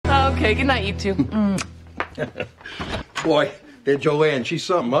Okay, good night, you two. Boy, that Joanne, she's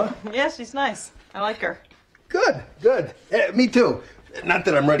something, huh? Yeah, she's nice. I like her. Good, good. Me too. Not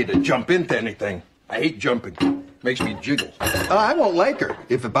that I'm ready to jump into anything. I hate jumping. Makes me jiggle. I won't like her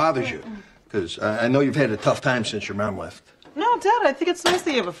if it bothers you, because I know you've had a tough time since your mom left. No, Dad, I think it's nice that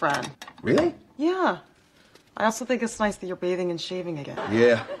you have a friend. Really? Yeah. I also think it's nice that you're bathing and shaving again.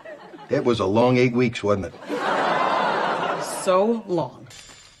 Yeah. It was a long 8 weeks, wasn't it? So long.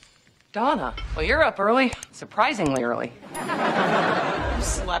 Donna, well, you're up early. Surprisingly early. You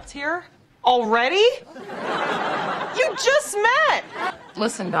slept here? Already? You just met!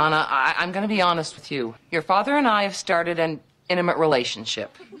 Listen, Donna, I'm going to be honest with you. Your father and I have started an intimate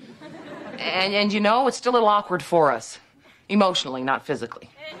relationship. And you know, it's still a little awkward for us. Emotionally, not physically.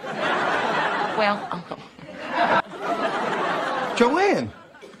 Well, Joanne,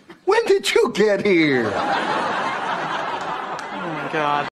 when did you get here? Oh, my God.